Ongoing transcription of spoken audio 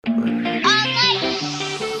Yeah.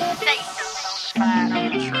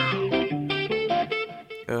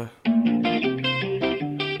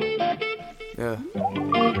 Yeah.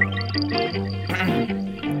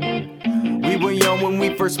 We were young when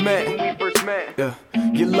we first met. Yeah.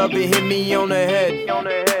 Your love, it hit me on the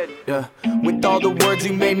head. Yeah. With all the words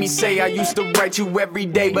you made me say, I used to write you every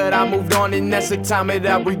day, but I moved on and that's the time that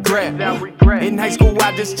I regret. In high school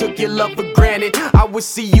I just took your love for granted. I would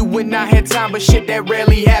see you when I had time, but shit that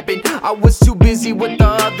rarely happened. I was too busy with the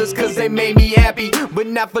others cause they made me happy, but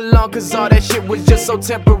not for long cause all that shit was just so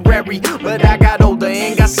temporary. But I got older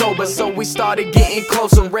and got sober, so we started getting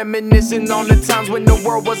closer, reminiscing on the times when the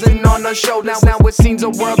world wasn't on our shoulders. Now it seems the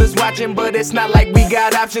world is watching, but it's not like we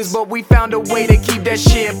got options. But we found a way to keep that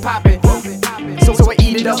shit popping. So I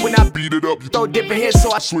eat it up when I beat it up. You throw different hits,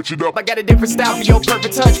 so I switch it up. I got a different style for your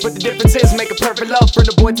perfect touch, but the difference is make a perfect love. From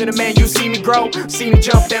the boy to the man, you see me grow, see me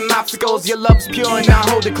jump them obstacles. Your love's pure and I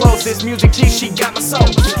hold it close. This music cheese, she got my soul.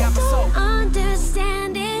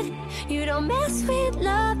 Understand it. You don't mess with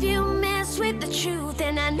love, you mess with the truth.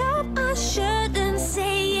 And I know I shouldn't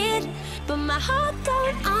say it, but my heart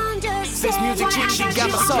don't understand. This music cheese, she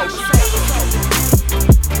got my soul.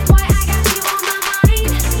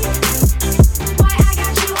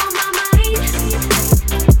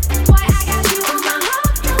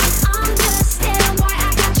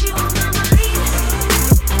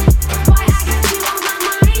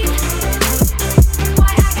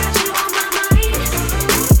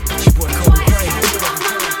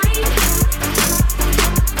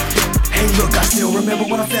 Look, I still remember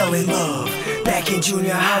when I fell in love. Back in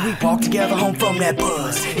junior high, we walked together home from that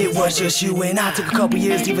buzz. It was just you and I. Took a couple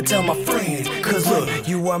years to even tell my friends. Cause look,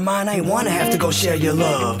 you were mine, I ain't wanna have to go share your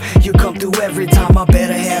love. You come through every time, I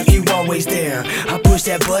better have you always there. I pushed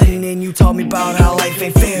that button and you taught me about how life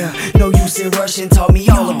ain't fair. No use in rushing, taught me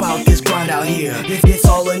all about this grind out here. It's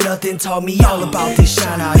all or nothing, taught me all about this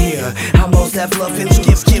shine out here. How most that fluff and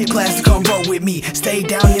skip class to come roll with me. Stay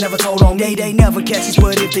down, you never told on me. They never catch us,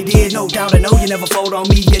 but if they did, no doubt I know you never fold on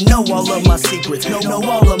me. You know all of my secrets, know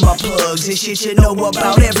all of my plugs and shit. You know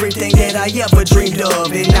about everything that I ever dreamed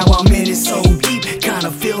of, and now I'm in it so deep,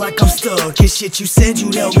 kinda feel like I'm stuck. It's shit you said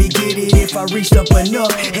you'd help me get it if I reached up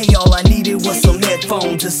enough. Hey, all I needed was some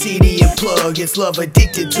headphones, a CD and plug. It's love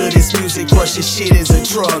addicted to this music, crush this shit is a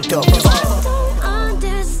drug. The fuck?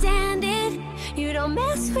 Understand it. You don't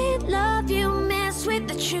mess with love, you mess with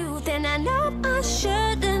the truth. And I know I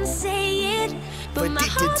shouldn't say it, but my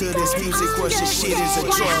heart addicted to this music, crush this shit is a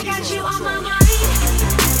drug. Why I got you on my mind?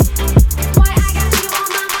 Why I got you on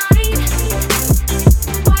my mind?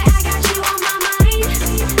 Why I got you on my mind?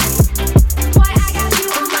 Why I got you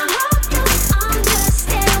on my heart? Don't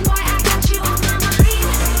understand why I got you on my mind.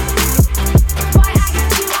 Why I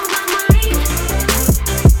got you on my mind?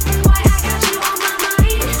 Why I got you on my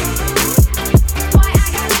mind? Why I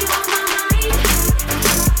got you on my mind?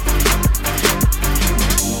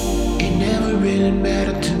 It never really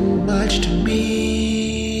mattered too much to me.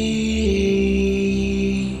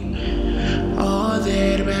 All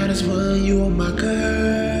that matters was you were my girl.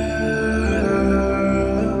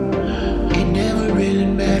 It never really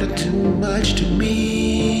mattered too much to me.